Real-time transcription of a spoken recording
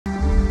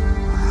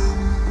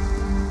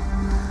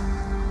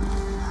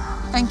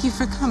Thank you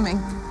for coming.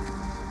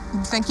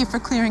 And thank you for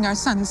clearing our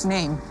son's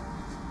name.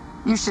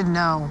 You should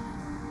know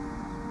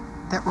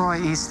that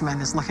Roy Eastman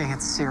is looking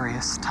at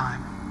serious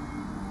time.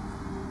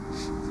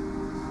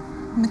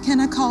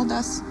 McKenna called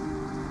us.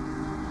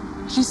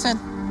 She said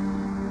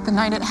the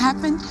night it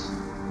happened,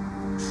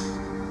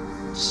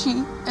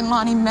 she and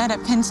Lonnie met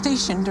at Penn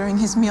Station during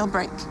his meal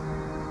break.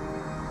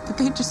 But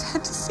they just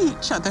had to see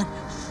each other.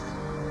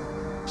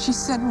 She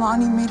said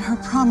Lonnie made her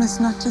promise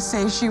not to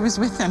say she was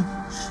with him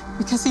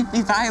because he'd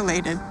be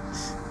violated.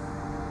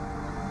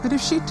 But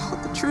if she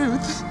told the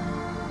truth,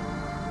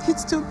 he'd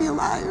still be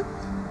alive.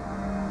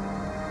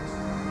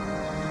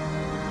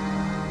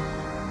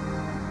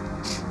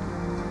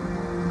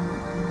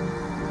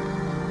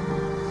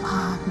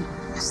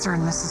 Mr.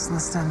 and Mrs.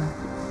 Liston,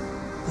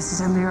 this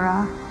is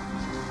Elira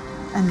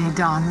and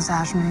Nadon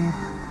Zajmi,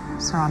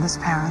 Saranda's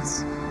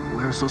parents.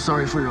 We're so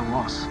sorry for your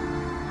loss.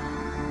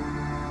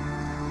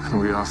 And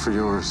we are for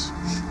yours.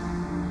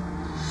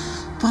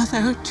 Both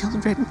our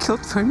children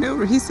killed for no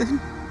reason.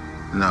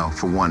 No,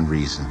 for one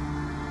reason.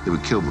 They were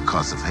killed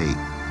because of hate.